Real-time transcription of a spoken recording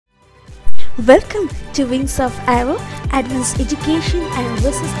Welcome to Wings of Aero Advanced Education and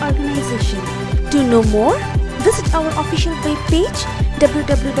Research Organization. To know more, visit our official webpage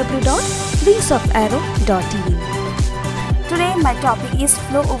www.wingsofaero.in. Today my topic is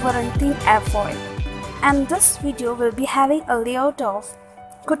flow over on thin airfoil, and this video will be having a layout of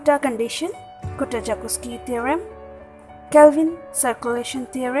Kutta condition, Kutta-Joukowski theorem, Kelvin circulation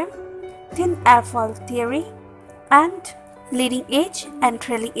theorem, thin airfoil theory, and leading edge and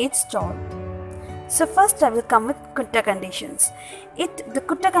trailing edge stall. So first I will come with Kutta conditions. The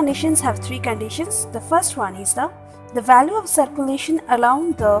Kutta conditions have three conditions. The first one is the value of circulation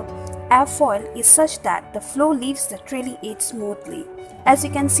along the airfoil is such that the flow leaves the trailing edge smoothly. As you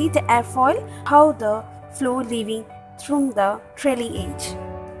can see the airfoil, how the flow leaving through the trailing edge.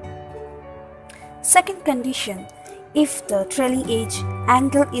 Second condition, if the trailing edge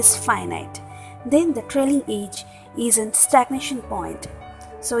angle is finite, then the trailing edge is in stagnation point.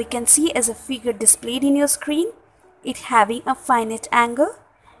 So you can see as a figure displayed in your screen, it having a finite angle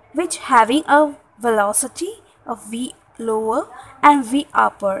which having a velocity of v lower and v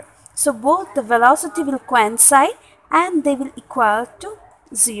upper. So both the velocity will coincide and they will equal to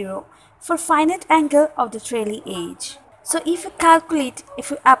 0 for finite angle of the trailing edge. So if you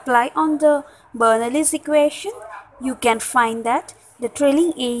apply on the Bernoulli's equation, you can find that the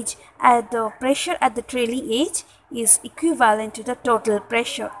trailing edge at the pressure at the trailing edge is equivalent to the total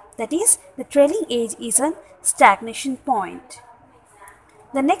pressure. That is, the trailing edge is a stagnation point.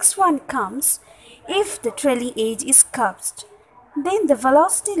 The next one comes, if the trailing edge is curved, then the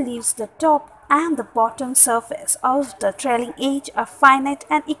velocity leaves the top and the bottom surface of the trailing edge are finite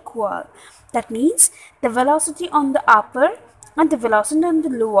and equal. That means the velocity on the upper and the velocity on the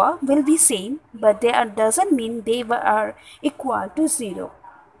lower will be same, but doesn't mean they are equal to 0.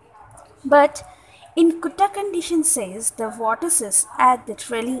 But in Kutta condition says the vortices at the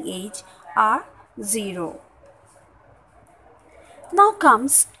trailing edge are 0. Now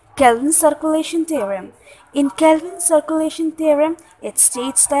comes Kelvin circulation theorem. In Kelvin circulation theorem, it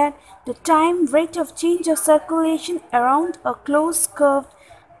states that the time rate of change of circulation around a closed curve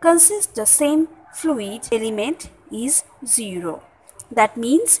consists the same fluid element is 0. That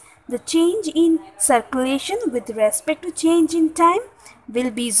means the change in circulation with respect to change in time will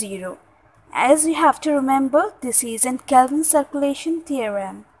be 0. As you have to remember, this is in Kelvin circulation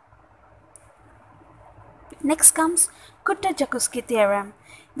theorem. Next comes Kutta-Joukowski theorem.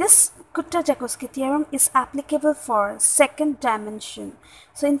 This Kutta-Joukowski theorem is applicable for second dimension.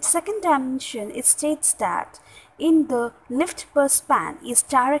 So in second dimension, it states that in the lift per span is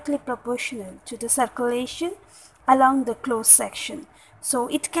directly proportional to the circulation along the closed section. So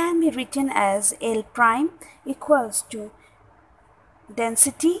it can be written as L prime equals to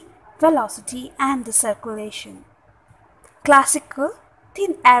density, velocity and the circulation. Classical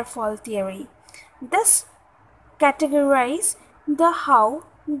thin airfoil theory. This categorizes how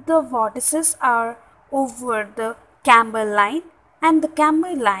the vortices are over the camber line, and the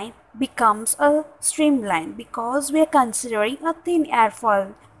camber line becomes a streamline because we are considering a thin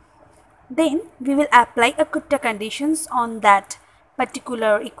airfoil. Then we will apply a Kutta conditions on that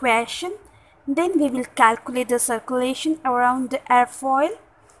particular equation. Then we will calculate the circulation around the airfoil.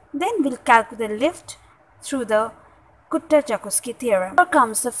 Then we'll calculate the lift through the Kutta-Joukowski theorem. Here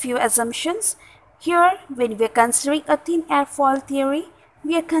comes a few assumptions. Here, when we are considering a thin airfoil theory,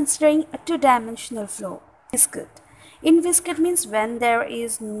 we are considering a two-dimensional flow. Viscid. Inviscid means when there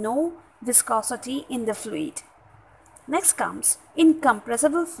is no viscosity in the fluid. Next comes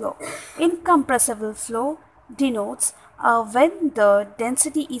incompressible flow. Incompressible flow denotes when the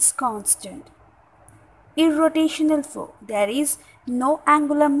density is constant. Irrotational flow, there is no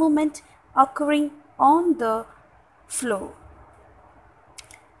angular movement occurring on the flow.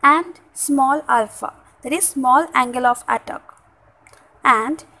 And small alpha, that is small angle of attack.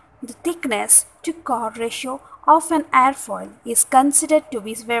 And the thickness to chord ratio of an airfoil is considered to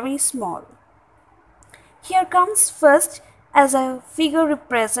be very small. Here comes first, as a figure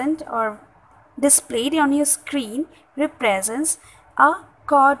represent or displayed on your screen, represents a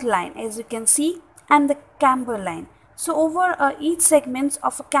chord line, as you can see, and the camber line. So over each segment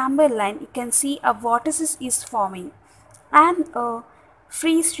of a camber line, you can see a vortices is forming and a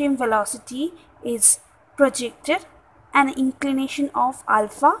free stream velocity is projected, an inclination of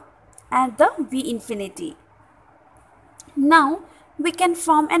alpha and the v infinity. Now we can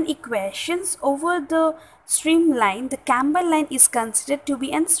form an equations over the streamline. The camber line is considered to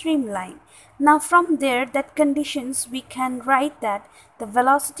be a streamline. Now from there, that conditions we can write that the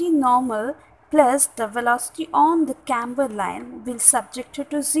velocity normal plus the velocity on the camber line will subject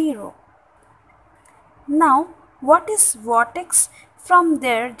to 0. Now what is vortex From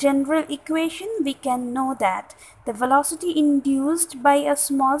their general equation, we can know that the velocity induced by a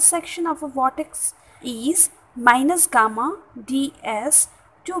small section of a vortex is minus gamma ds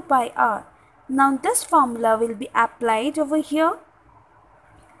 2 pi r. Now this formula will be applied over here.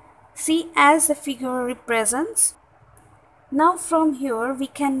 See, as the figure represents. Now from here we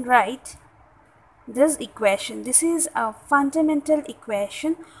can write this equation. This is a fundamental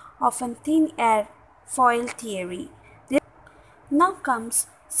equation of a thin air foil theory. Now comes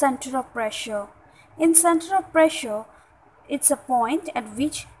center of pressure. In center of pressure, it's a point at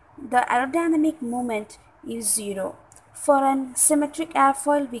which the aerodynamic moment is 0. For an symmetric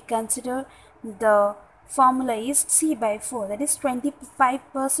airfoil, we consider the formula is C by 4, that is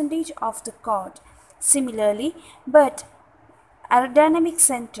 25% of the chord. Similarly, but aerodynamic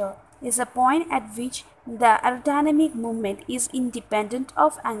center is a point at which the aerodynamic moment is independent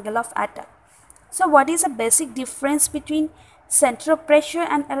of angle of attack. So what is the basic difference between center of pressure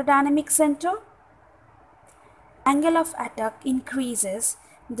and aerodynamic center? Angle of attack increases,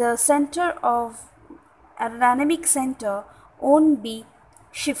 the center of aerodynamic center won't be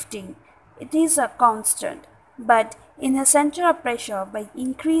shifting. It is a constant. But in the center of pressure, by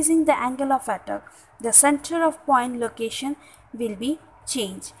increasing the angle of attack, the center of point location will be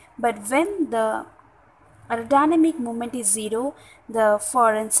changed. But when the aerodynamic moment is 0,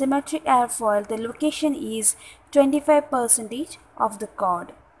 for a symmetric airfoil, the location is 25% of the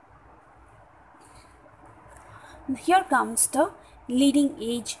chord. Here comes the leading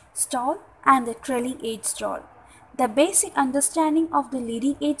edge stall and the trailing edge stall. The basic understanding of the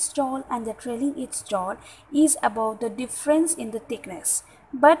leading edge stall and the trailing edge stall is about the difference in the thickness,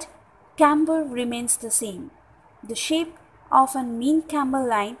 but camber remains the same. The shape of a mean camber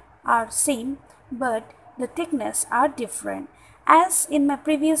line are same, but the thickness are different. As in my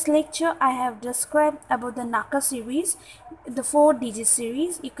previous lecture, I have described about the NACA series, the 4-digit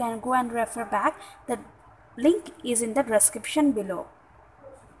series. You can go and refer back. The link is in the description below.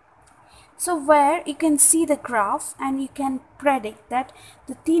 So where you can see the graph and you can predict that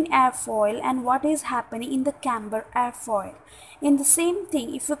the thin airfoil and what is happening in the camber airfoil. In the same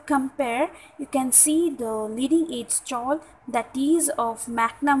thing, if you compare, you can see the leading edge stall that is of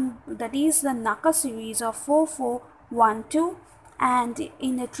Magnum, that is the NACA series of 4412, and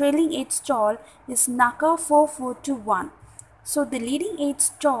in the trailing edge stall is NACA 4421. So the leading edge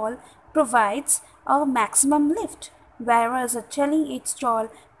stall provides a maximum lift, whereas a trailing edge stall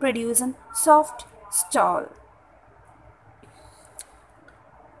produces a soft stall.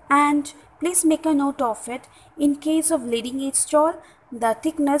 And please make a note of it. In case of leading edge stall, the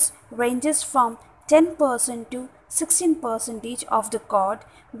thickness ranges from 10% to 16% of the chord,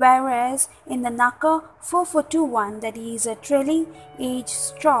 whereas in the NACA 4421, that is a trailing edge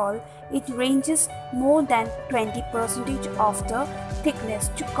stall, it ranges more than 20% of the thickness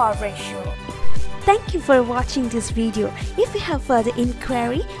to chord ratio. Thank you for watching this video. If you have further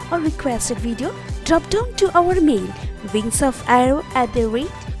inquiry or requested video, drop down to our mail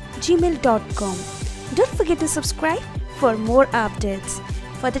wingsofaero@gmail.com. Don't forget to subscribe for more updates.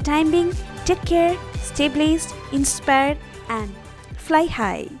 For the time being, take care, stay blessed, inspired and fly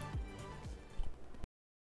high.